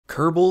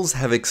Kerbals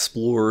have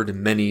explored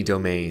many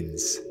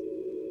domains.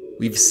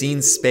 We've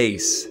seen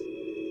space,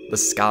 the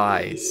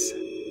skies,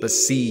 the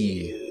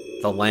sea,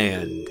 the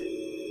land.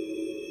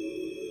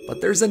 But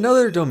there's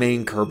another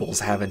domain Kerbals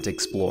haven't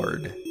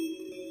explored.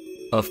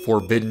 A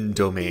forbidden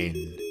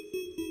domain.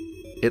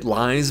 It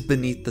lies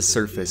beneath the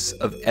surface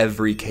of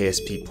every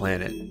KSP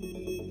planet,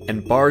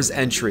 and bars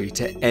entry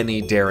to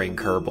any daring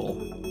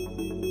Kerbal.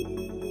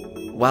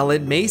 While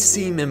it may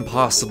seem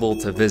impossible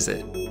to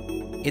visit,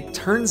 it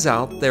turns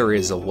out there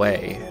is a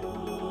way.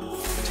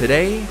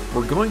 Today,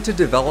 we're going to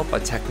develop a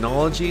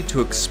technology to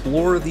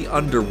explore the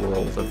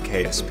underworld of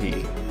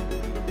KSP.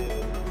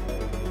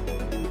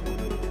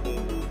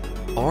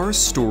 Our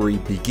story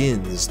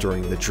begins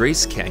during the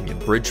Drace Canyon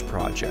Bridge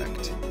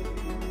project.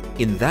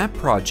 In that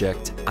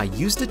project, I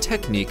used a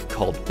technique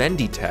called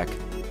Bendy Tech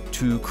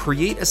to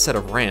create a set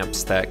of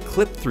ramps that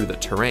clip through the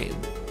terrain.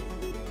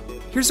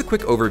 Here's a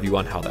quick overview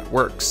on how that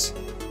works.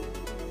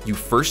 You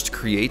first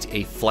create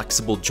a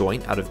flexible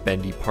joint out of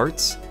bendy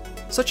parts,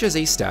 such as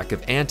a stack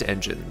of ant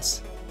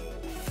engines.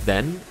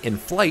 Then, in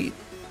flight,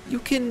 you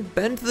can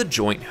bend the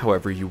joint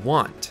however you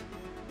want.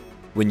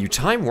 When you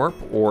time warp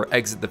or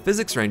exit the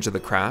physics range of the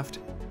craft,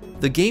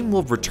 the game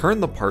will return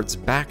the parts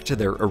back to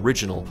their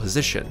original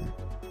position.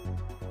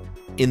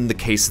 In the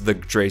case of the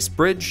Drace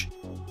Bridge,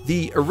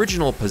 the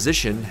original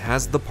position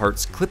has the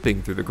parts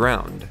clipping through the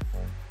ground.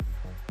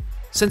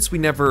 Since we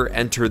never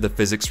enter the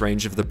physics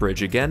range of the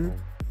bridge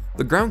again,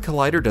 the ground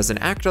collider doesn't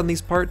act on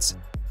these parts,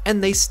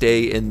 and they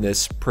stay in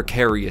this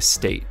precarious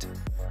state.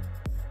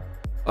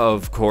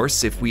 Of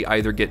course, if we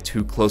either get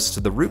too close to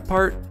the root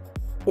part,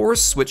 or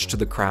switch to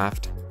the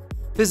craft,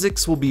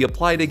 physics will be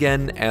applied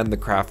again and the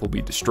craft will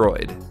be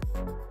destroyed.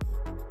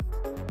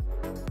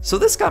 So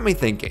this got me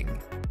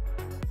thinking.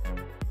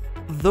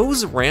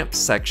 Those ramp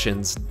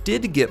sections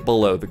did get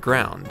below the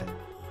ground.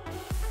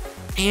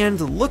 And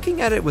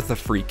looking at it with a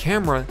free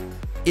camera,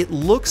 it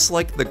looks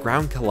like the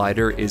ground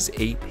collider is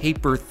a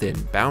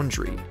paper-thin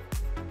boundary.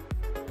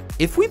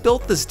 If we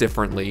built this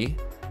differently,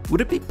 would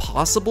it be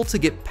possible to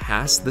get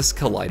past this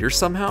collider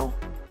somehow?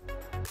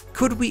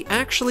 Could we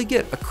actually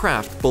get a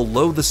craft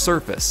below the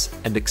surface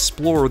and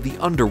explore the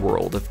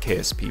underworld of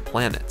KSP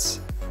planets?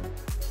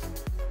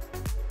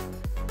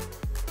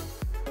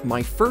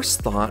 My first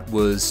thought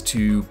was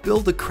to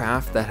build a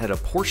craft that had a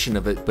portion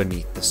of it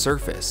beneath the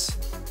surface.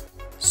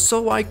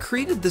 So I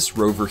created this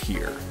rover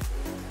here.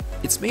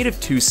 It's made of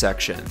two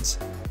sections,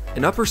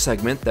 an upper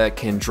segment that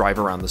can drive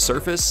around the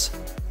surface,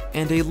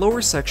 and a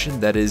lower section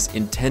that is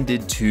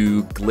intended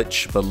to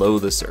glitch below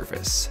the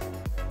surface.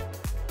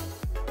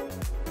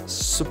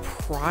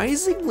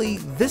 Surprisingly,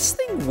 this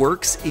thing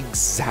works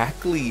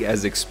exactly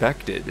as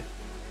expected.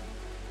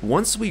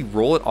 Once we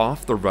roll it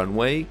off the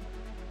runway,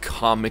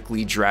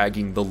 comically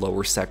dragging the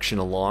lower section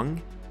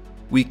along,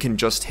 we can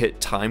just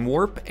hit time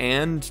warp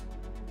and,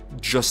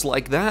 just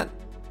like that,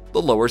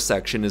 the lower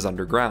section is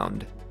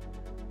underground.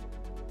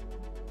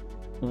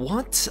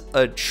 What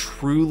a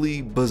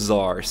truly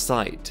bizarre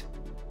sight.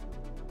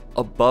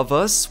 Above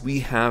us, we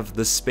have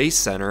the Space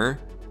Center,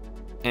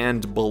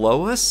 and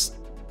below us,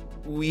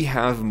 we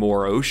have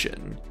more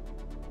ocean.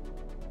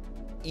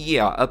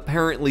 Yeah,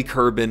 apparently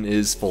Kerbin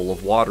is full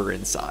of water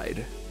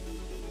inside.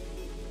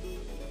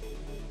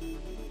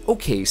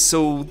 Okay,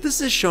 so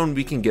this has shown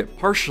we can get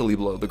partially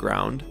below the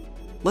ground.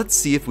 Let's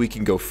see if we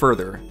can go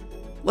further.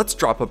 Let's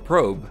drop a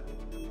probe.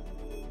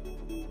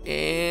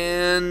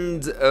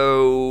 And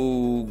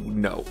oh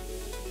no.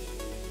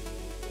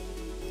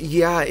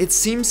 Yeah, it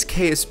seems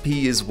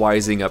KSP is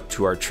wising up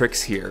to our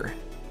tricks here.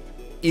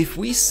 If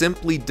we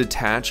simply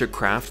detach a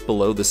craft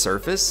below the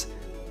surface,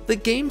 the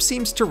game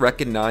seems to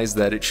recognize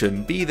that it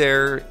shouldn't be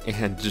there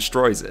and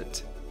destroys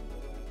it.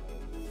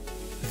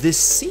 This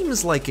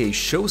seems like a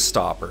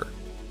showstopper,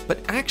 but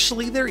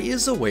actually there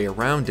is a way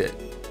around it,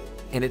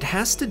 and it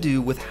has to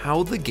do with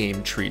how the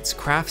game treats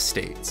craft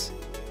states.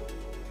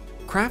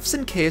 Crafts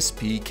in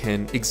KSP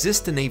can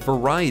exist in a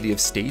variety of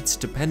states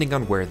depending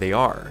on where they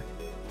are.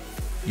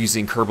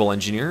 Using Kerbal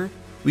Engineer,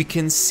 we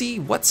can see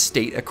what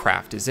state a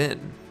craft is in.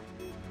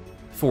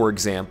 For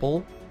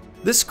example,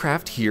 this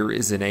craft here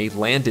is in a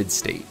landed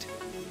state.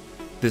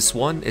 This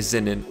one is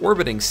in an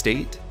orbiting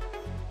state,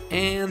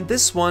 and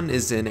this one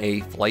is in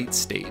a flight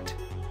state.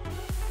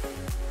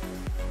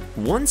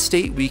 One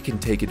state we can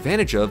take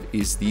advantage of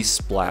is the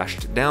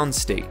splashed down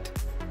state.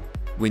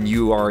 When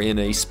you are in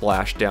a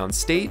splashed down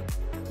state,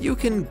 you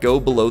can go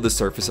below the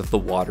surface of the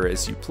water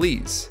as you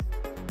please.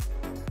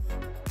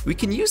 We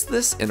can use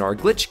this in our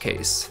glitch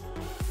case.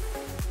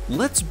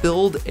 Let's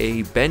build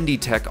a bendy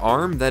tech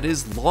arm that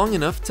is long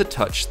enough to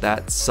touch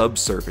that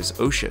subsurface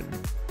ocean.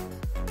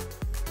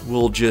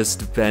 We'll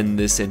just bend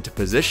this into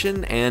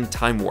position and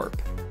time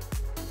warp.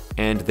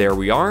 And there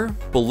we are,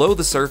 below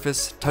the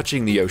surface,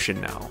 touching the ocean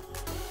now.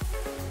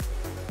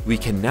 We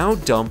can now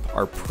dump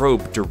our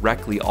probe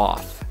directly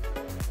off.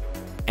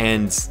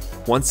 And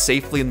once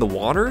safely in the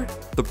water,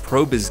 the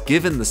probe is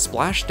given the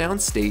splashdown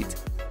state,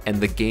 and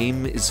the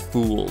game is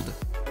fooled.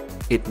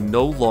 It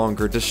no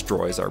longer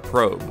destroys our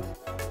probe.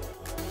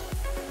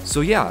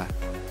 So yeah,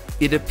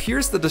 It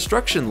appears the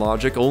destruction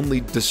logic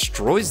only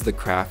destroys the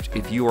craft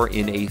if you are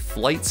in a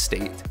flight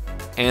state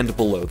and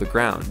below the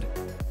ground.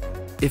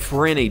 If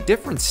we're in a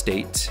different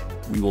state,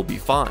 we will be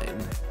fine.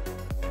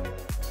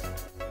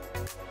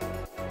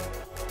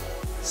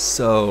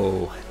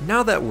 So,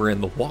 now that we're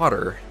in the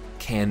water,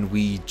 can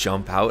we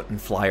jump out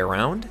and fly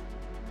around?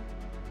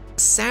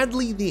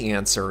 Sadly, the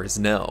answer is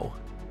no.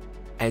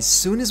 As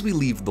soon as we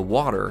leave the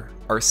water,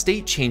 our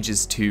state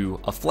changes to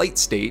a flight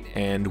state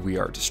and we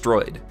are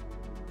destroyed.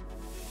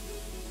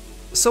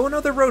 So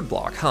another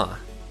roadblock, huh?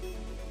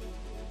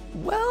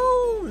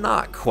 Well,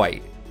 not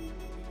quite.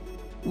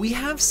 We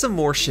have some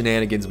more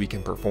shenanigans we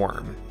can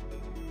perform.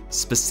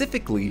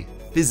 Specifically,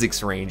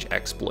 physics range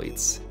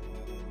exploits.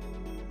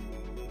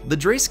 The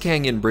Drace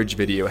Canyon Bridge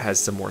video has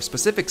some more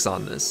specifics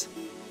on this,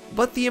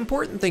 but the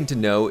important thing to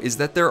know is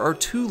that there are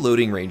two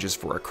loading ranges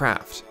for a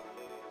craft.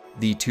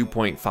 The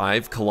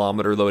 2.5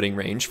 kilometer loading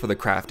range for the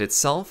craft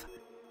itself,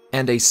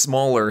 and a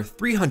smaller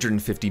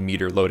 350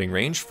 meter loading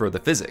range for the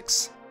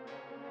physics.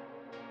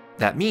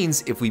 That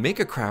means if we make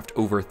a craft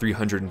over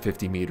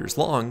 350 meters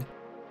long,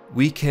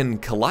 we can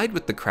collide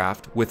with the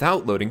craft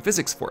without loading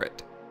physics for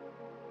it,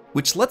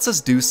 which lets us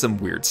do some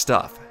weird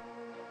stuff.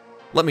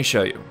 Let me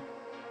show you.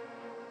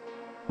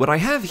 What I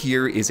have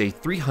here is a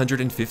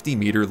 350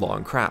 meter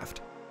long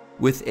craft,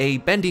 with a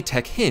bendy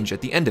tech hinge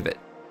at the end of it.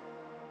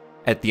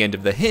 At the end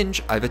of the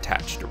hinge, I've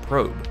attached a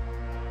probe.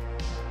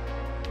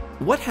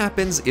 What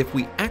happens if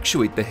we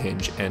actuate the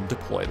hinge and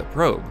deploy the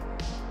probe?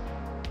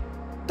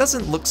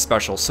 Doesn't look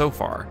special so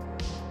far.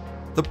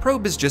 The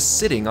probe is just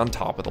sitting on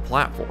top of the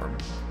platform.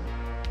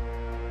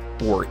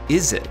 Or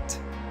is it?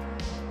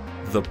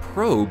 The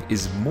probe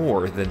is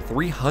more than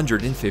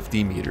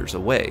 350 meters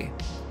away,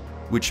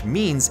 which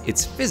means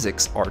its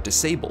physics are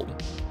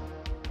disabled.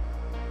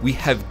 We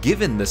have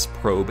given this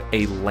probe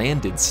a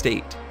landed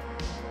state.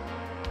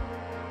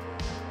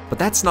 But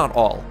that's not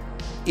all.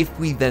 If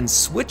we then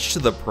switch to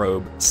the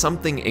probe,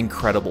 something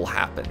incredible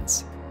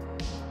happens.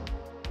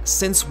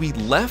 Since we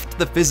left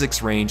the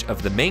physics range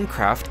of the main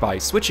craft by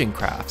switching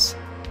crafts,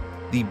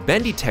 the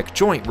bendy tech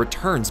joint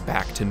returns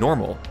back to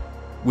normal,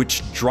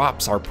 which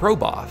drops our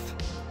probe off.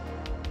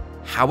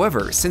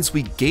 However, since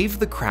we gave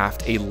the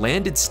craft a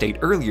landed state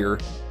earlier,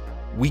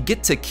 we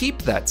get to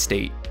keep that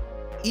state,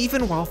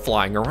 even while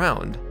flying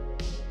around.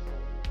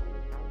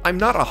 I'm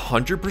not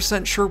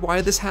 100% sure why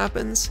this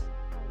happens,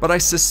 but I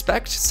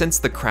suspect since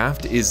the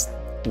craft is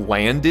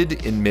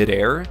landed in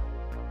midair,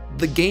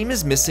 the game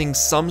is missing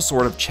some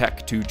sort of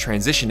check to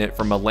transition it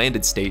from a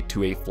landed state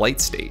to a flight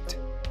state.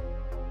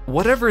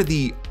 Whatever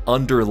the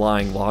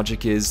underlying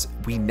logic is,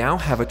 we now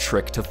have a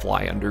trick to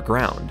fly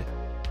underground.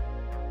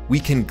 We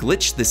can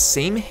glitch the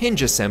same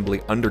hinge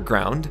assembly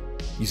underground,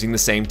 using the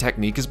same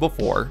technique as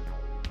before,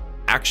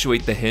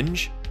 actuate the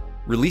hinge,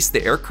 release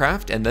the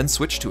aircraft, and then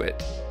switch to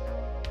it.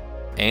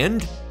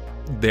 And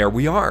there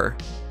we are.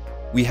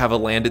 We have a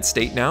landed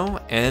state now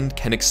and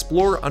can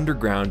explore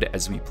underground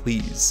as we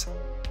please.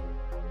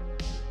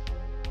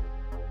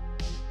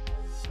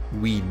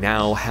 We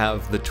now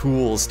have the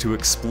tools to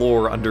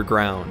explore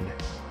underground.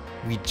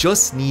 We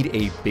just need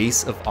a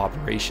base of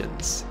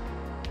operations.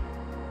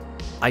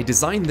 I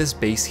designed this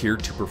base here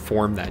to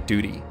perform that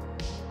duty.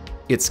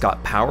 It's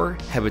got power,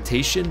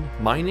 habitation,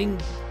 mining,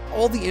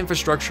 all the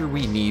infrastructure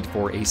we need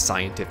for a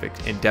scientific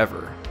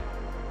endeavor.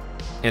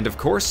 And of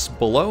course,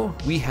 below,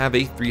 we have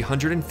a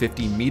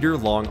 350 meter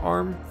long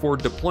arm for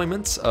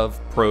deployments of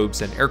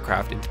probes and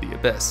aircraft into the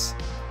abyss.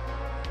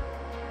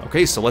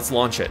 Okay, so let's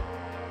launch it.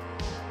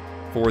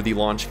 For the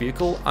launch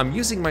vehicle, I'm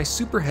using my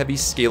super heavy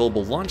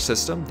scalable launch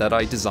system that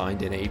I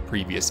designed in a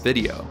previous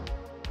video.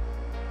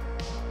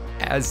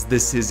 As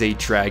this is a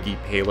draggy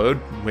payload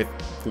with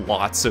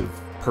lots of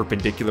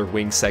perpendicular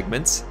wing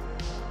segments,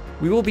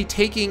 we will be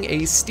taking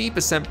a steep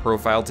ascent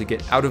profile to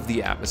get out of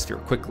the atmosphere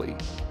quickly.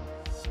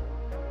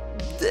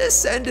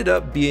 This ended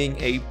up being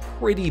a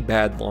pretty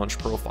bad launch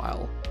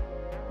profile,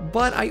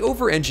 but I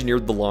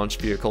over-engineered the launch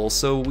vehicle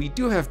so we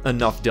do have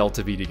enough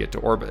delta V to get to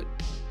orbit,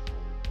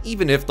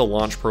 even if the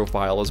launch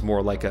profile is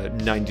more like a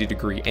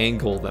 90-degree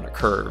angle than a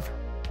curve.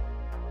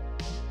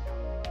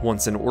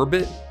 Once in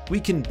orbit, we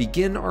can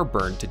begin our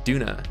burn to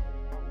Duna.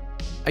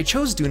 I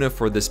chose Duna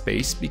for this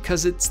base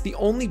because it's the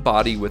only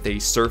body with a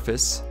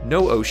surface,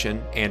 no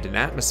ocean, and an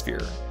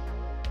atmosphere,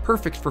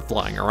 perfect for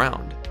flying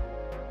around.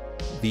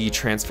 The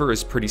transfer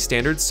is pretty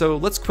standard, so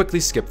let's quickly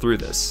skip through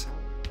this.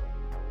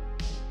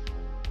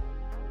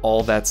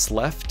 All that's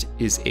left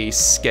is a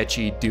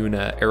sketchy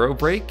Duna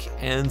aerobrake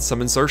and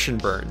some insertion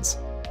burns,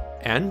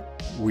 and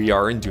we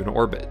are in Duna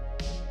orbit.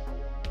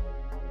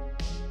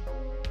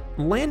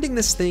 Landing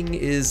this thing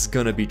is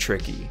gonna be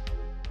tricky.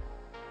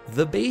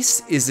 The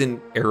base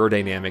isn't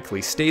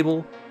aerodynamically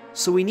stable,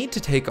 so we need to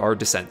take our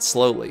descent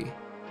slowly.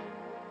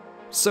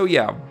 So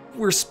yeah,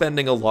 we're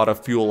spending a lot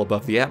of fuel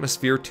above the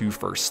atmosphere to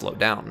first slow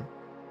down.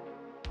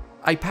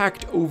 I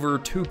packed over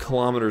 2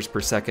 kilometers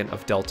per second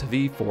of delta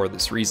V for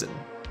this reason.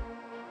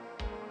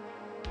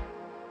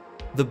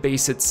 The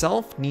base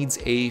itself needs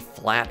a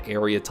flat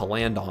area to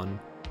land on,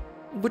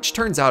 which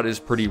turns out is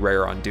pretty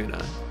rare on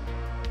Duna.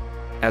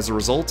 As a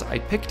result, I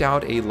picked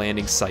out a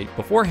landing site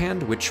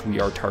beforehand, which we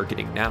are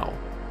targeting now.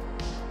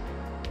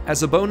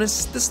 As a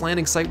bonus, this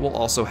landing site will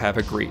also have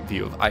a great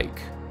view of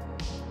Ike.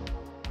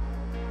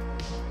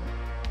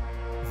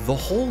 The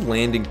whole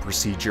landing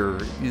procedure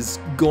is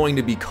going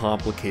to be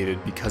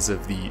complicated because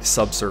of the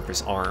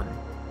subsurface arm.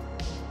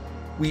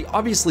 We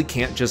obviously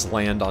can't just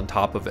land on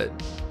top of it.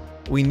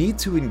 We need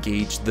to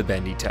engage the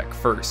bendy tech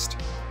first.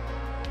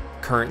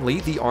 Currently,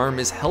 the arm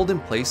is held in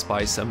place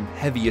by some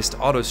heaviest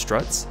auto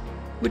struts,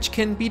 which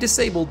can be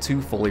disabled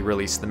to fully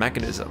release the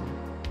mechanism.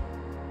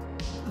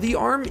 The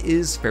arm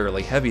is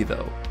fairly heavy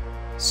though,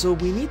 so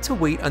we need to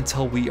wait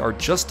until we are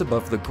just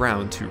above the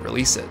ground to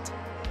release it.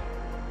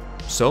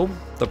 So,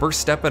 the first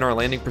step in our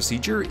landing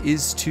procedure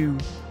is to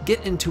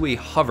get into a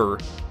hover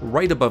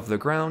right above the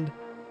ground,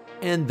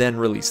 and then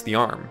release the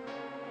arm.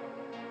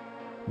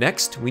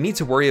 Next, we need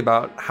to worry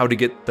about how to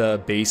get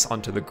the base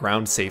onto the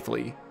ground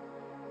safely,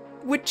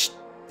 which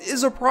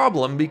is a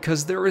problem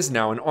because there is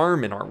now an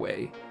arm in our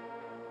way.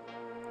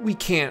 We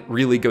can't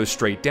really go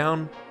straight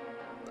down,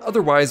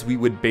 otherwise we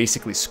would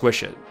basically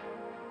squish it.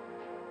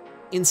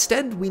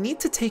 Instead, we need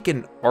to take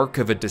an arc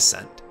of a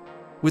descent,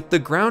 with the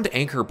ground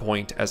anchor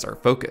point as our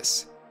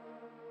focus.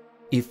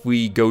 If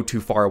we go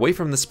too far away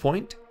from this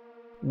point,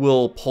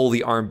 we'll pull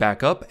the arm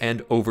back up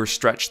and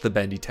overstretch the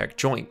bendy tech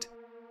joint.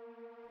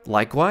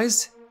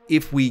 Likewise,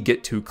 if we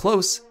get too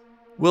close,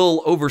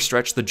 we'll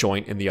overstretch the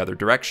joint in the other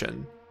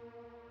direction.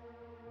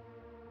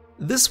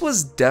 This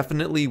was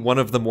definitely one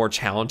of the more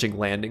challenging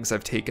landings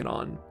I've taken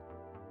on,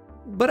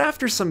 but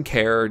after some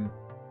care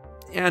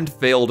and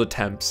failed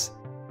attempts,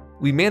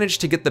 we managed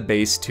to get the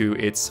base to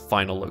its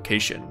final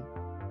location.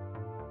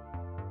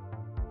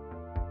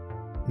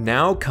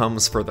 Now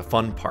comes for the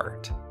fun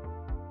part.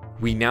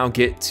 We now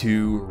get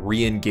to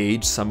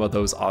re-engage some of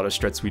those auto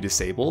struts we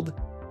disabled,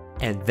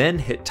 and then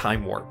hit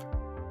Timewarp.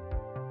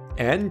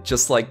 And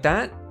just like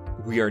that,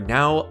 we are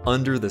now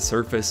under the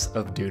surface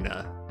of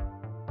Duna.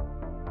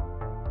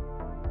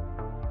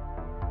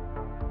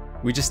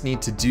 We just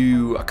need to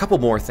do a couple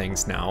more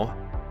things now.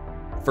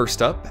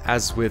 First up,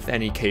 as with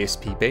any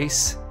KSP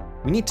base,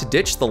 we need to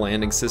ditch the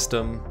landing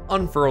system,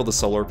 unfurl the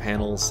solar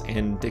panels,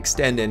 and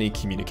extend any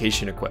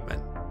communication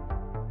equipment.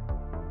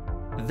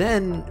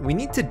 Then, we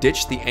need to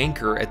ditch the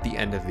anchor at the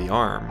end of the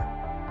arm.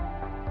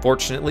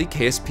 Fortunately,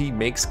 KSP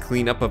makes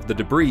cleanup of the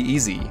debris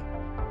easy.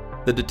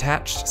 The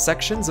detached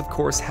sections, of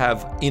course,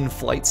 have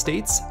in-flight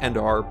states and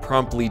are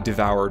promptly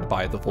devoured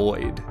by the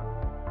void.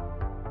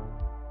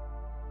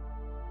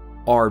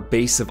 Our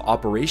base of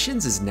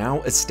operations is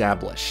now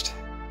established.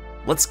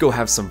 Let's go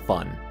have some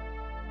fun.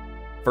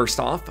 First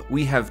off,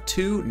 we have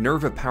two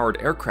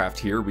Nerva-powered aircraft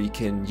here we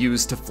can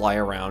use to fly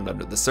around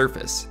under the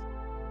surface.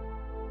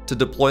 To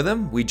deploy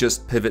them, we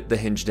just pivot the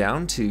hinge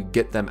down to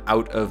get them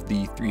out of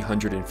the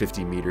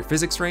 350 meter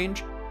physics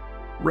range,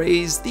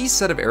 raise these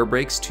set of air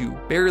brakes to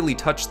barely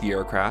touch the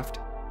aircraft,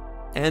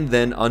 and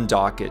then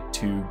undock it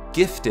to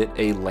gift it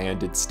a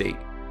landed state.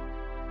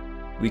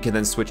 We can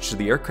then switch to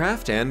the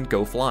aircraft and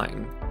go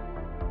flying.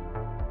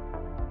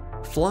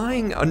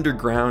 Flying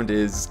underground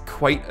is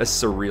quite a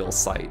surreal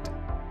sight.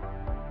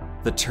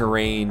 The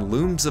terrain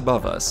looms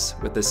above us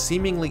with a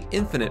seemingly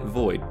infinite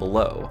void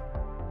below.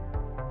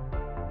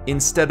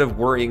 Instead of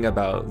worrying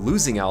about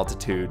losing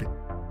altitude,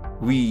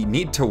 we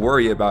need to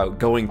worry about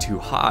going too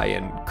high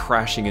and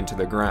crashing into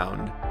the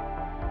ground.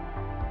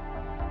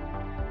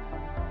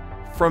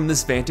 From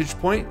this vantage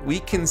point, we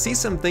can see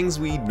some things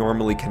we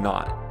normally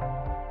cannot.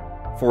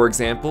 For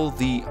example,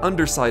 the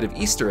underside of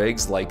Easter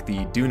eggs like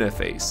the Duna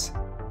face.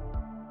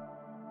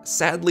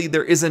 Sadly,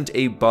 there isn't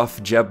a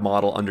buff Jeb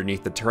model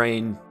underneath the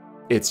terrain,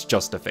 it's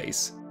just a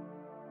face.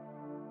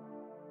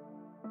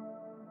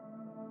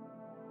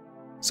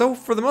 So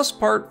for the most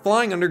part,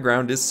 flying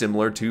underground is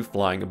similar to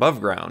flying above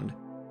ground,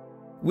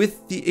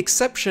 with the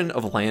exception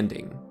of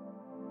landing.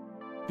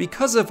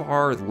 Because of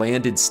our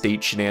landed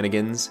state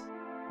shenanigans,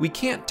 we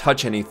can't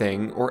touch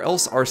anything or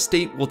else our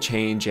state will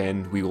change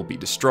and we will be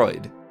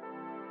destroyed.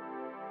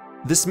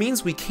 This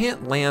means we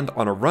can't land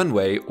on a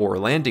runway or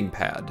landing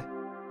pad.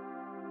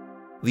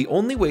 The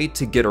only way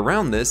to get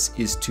around this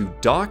is to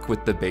dock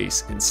with the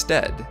base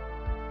instead.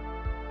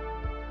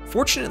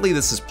 Fortunately,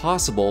 this is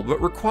possible,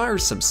 but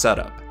requires some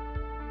setup.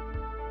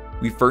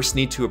 We first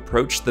need to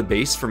approach the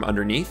base from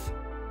underneath,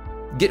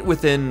 get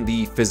within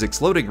the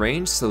physics loading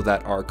range so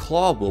that our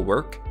claw will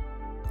work,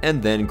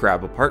 and then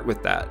grab apart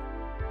with that.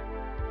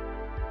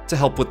 To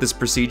help with this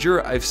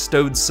procedure, I've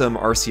stowed some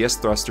RCS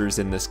thrusters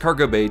in this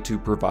cargo bay to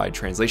provide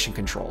translation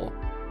control.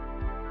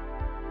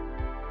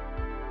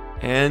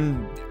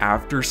 And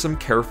after some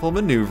careful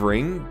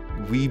maneuvering,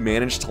 we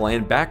managed to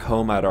land back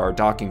home at our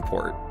docking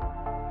port.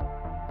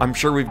 I'm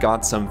sure we've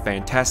got some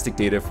fantastic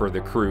data for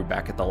the crew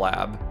back at the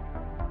lab.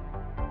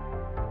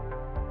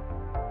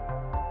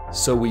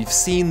 So we've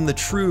seen the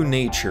true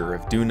nature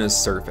of Duna's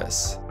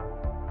surface.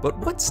 But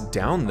what's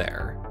down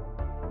there?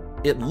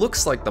 It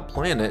looks like the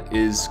planet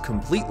is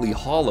completely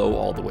hollow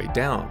all the way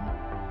down.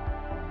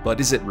 But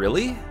is it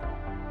really?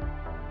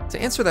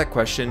 To answer that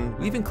question,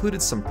 we've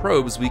included some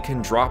probes we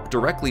can drop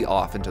directly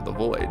off into the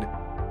void.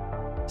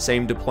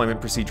 Same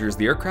deployment procedure as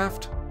the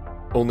aircraft,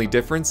 only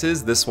difference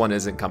is this one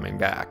isn't coming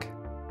back.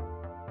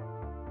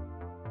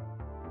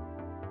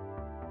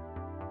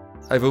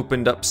 I've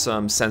opened up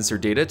some sensor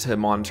data to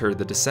monitor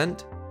the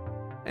descent,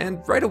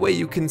 and right away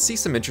you can see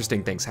some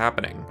interesting things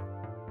happening.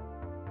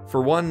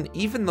 For one,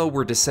 even though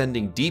we're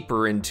descending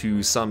deeper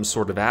into some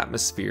sort of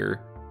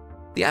atmosphere,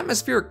 the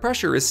atmospheric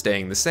pressure is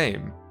staying the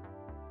same.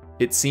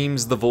 It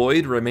seems the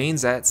void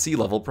remains at sea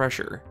level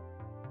pressure.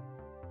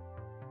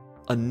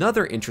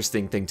 Another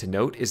interesting thing to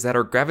note is that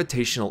our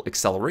gravitational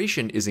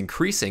acceleration is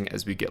increasing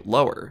as we get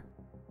lower.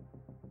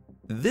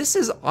 This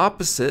is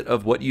opposite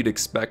of what you'd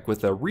expect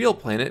with a real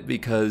planet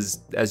because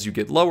as you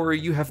get lower,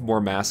 you have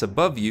more mass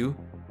above you,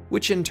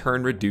 which in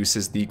turn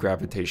reduces the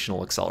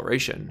gravitational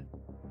acceleration.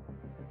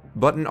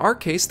 But in our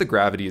case, the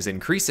gravity is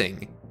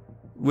increasing,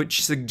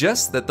 which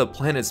suggests that the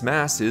planet's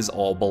mass is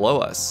all below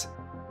us.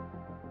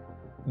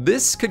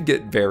 This could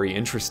get very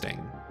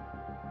interesting.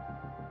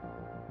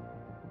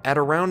 At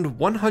around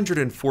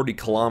 140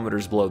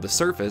 kilometers below the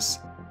surface,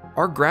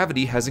 our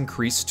gravity has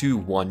increased to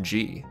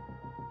 1g,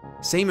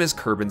 same as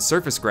Kerbin's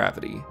surface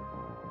gravity.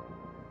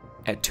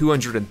 At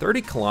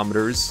 230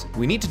 kilometers,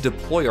 we need to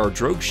deploy our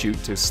drogue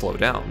chute to slow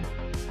down.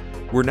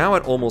 We're now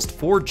at almost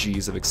 4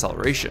 Gs of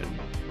acceleration.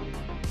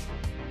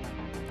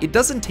 It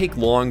doesn't take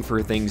long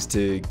for things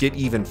to get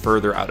even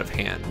further out of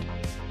hand.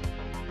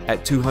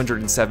 At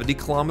 270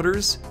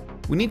 kilometers,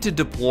 we need to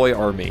deploy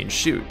our main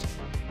chute.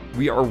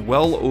 We are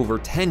well over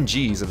 10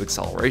 Gs of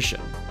acceleration.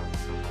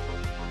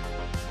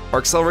 Our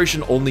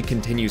acceleration only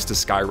continues to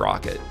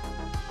skyrocket.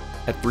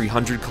 At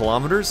 300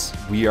 kilometers,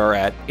 we are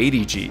at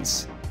 80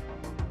 Gs.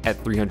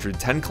 At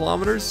 310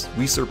 kilometers,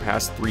 we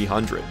surpass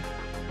 300.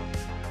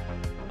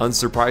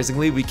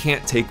 Unsurprisingly, we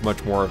can't take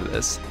much more of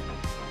this.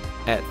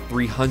 At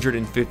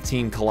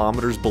 315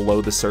 kilometers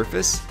below the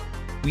surface,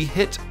 we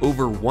hit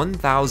over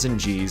 1,000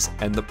 Gs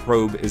and the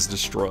probe is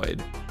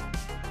destroyed.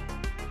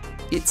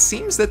 It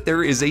seems that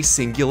there is a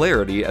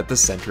singularity at the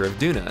center of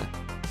Duna.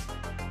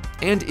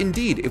 And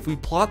indeed, if we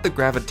plot the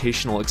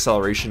gravitational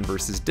acceleration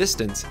versus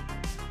distance,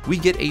 we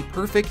get a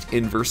perfect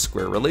inverse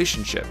square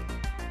relationship,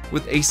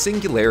 with a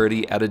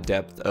singularity at a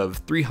depth of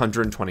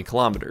 320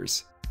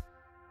 kilometers,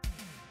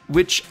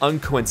 which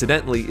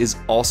uncoincidentally is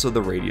also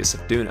the radius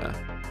of Duna.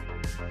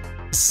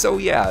 So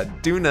yeah,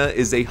 Duna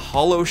is a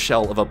hollow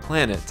shell of a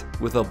planet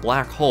with a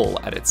black hole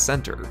at its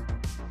center.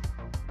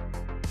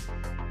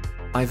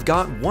 I've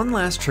got one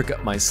last trick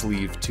up my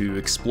sleeve to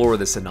explore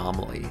this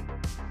anomaly.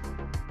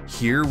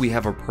 Here we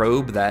have a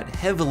probe that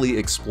heavily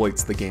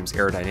exploits the game's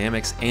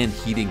aerodynamics and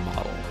heating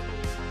model.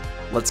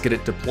 Let's get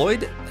it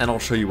deployed and I'll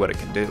show you what it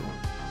can do.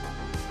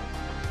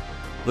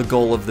 The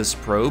goal of this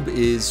probe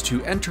is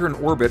to enter an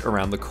orbit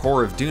around the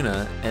core of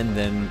Duna and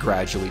then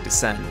gradually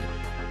descend.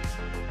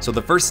 So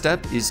the first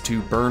step is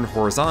to burn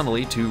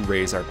horizontally to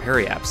raise our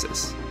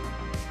periapsis.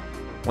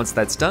 Once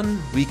that's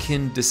done, we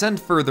can descend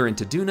further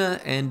into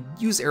Duna and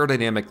use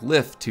aerodynamic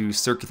lift to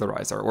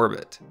circularize our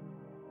orbit.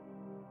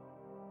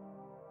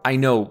 I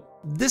know,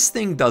 this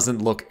thing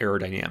doesn't look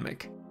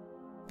aerodynamic,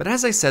 but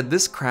as I said,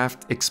 this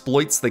craft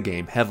exploits the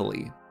game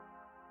heavily.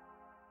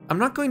 I'm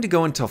not going to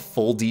go into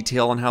full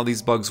detail on how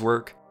these bugs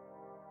work,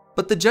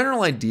 but the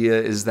general idea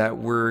is that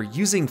we're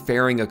using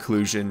fairing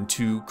occlusion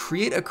to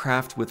create a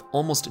craft with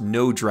almost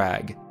no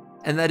drag,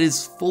 and that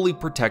is fully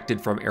protected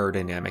from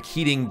aerodynamic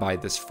heating by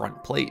this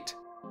front plate.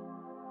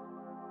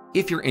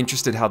 If you're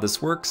interested how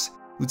this works,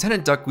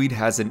 Lieutenant Duckweed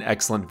has an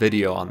excellent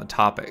video on the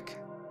topic.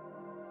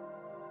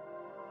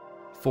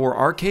 For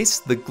our case,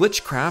 the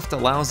glitch craft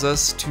allows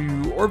us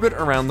to orbit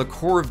around the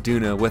core of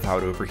Duna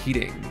without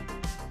overheating.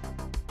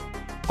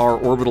 Our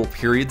orbital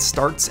period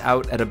starts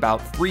out at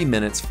about 3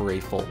 minutes for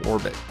a full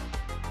orbit,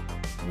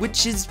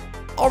 which is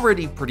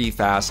already pretty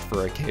fast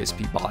for a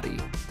KSP body.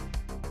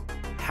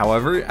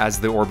 However, as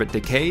the orbit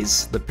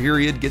decays, the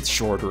period gets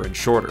shorter and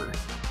shorter.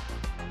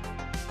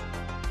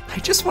 I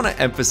just want to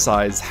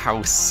emphasize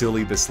how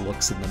silly this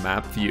looks in the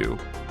map view.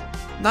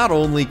 Not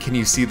only can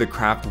you see the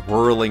craft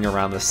whirling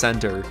around the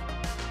center,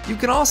 you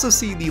can also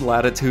see the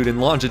latitude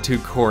and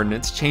longitude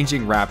coordinates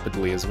changing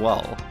rapidly as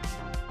well.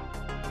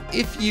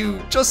 If you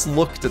just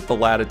looked at the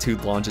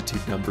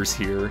latitude-longitude numbers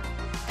here,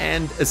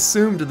 and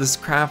assumed this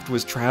craft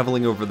was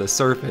traveling over the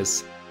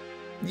surface,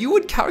 you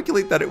would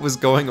calculate that it was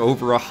going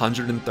over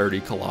 130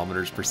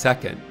 kilometers per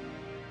second.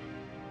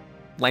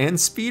 Land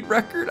speed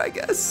record, I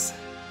guess?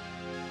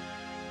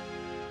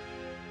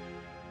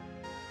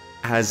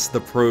 As the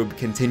probe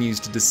continues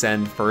to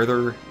descend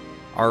further,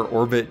 our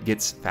orbit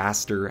gets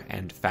faster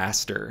and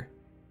faster.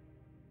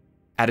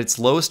 At its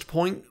lowest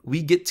point,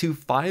 we get to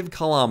 5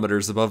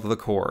 kilometers above the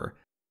core,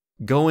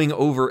 going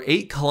over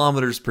 8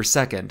 kilometers per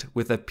second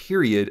with a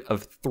period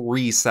of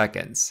 3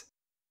 seconds.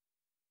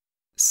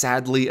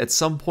 Sadly, at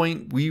some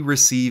point, we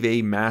receive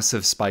a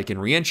massive spike in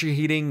re-entry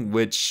heating,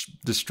 which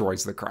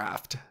destroys the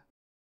craft.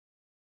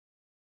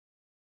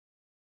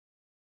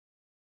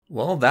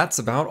 Well, that's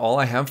about all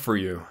I have for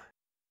you.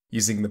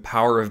 Using the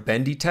power of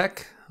bendy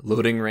tech,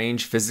 loading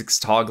range physics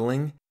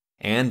toggling,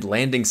 and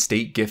landing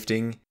state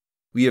gifting,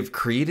 we have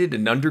created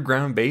an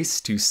underground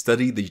base to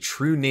study the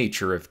true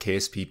nature of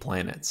KSP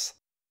planets.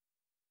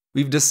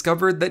 We've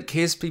discovered that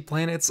KSP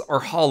planets are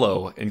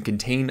hollow and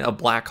contain a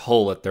black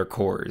hole at their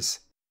cores.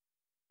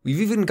 We've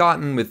even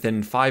gotten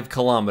within 5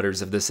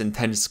 kilometers of this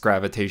intense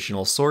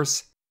gravitational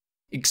source,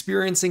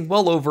 experiencing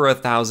well over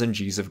 1,000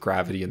 Gs of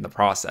gravity in the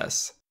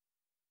process.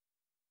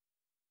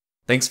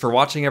 Thanks for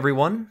watching,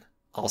 everyone.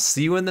 I'll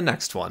see you in the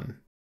next one.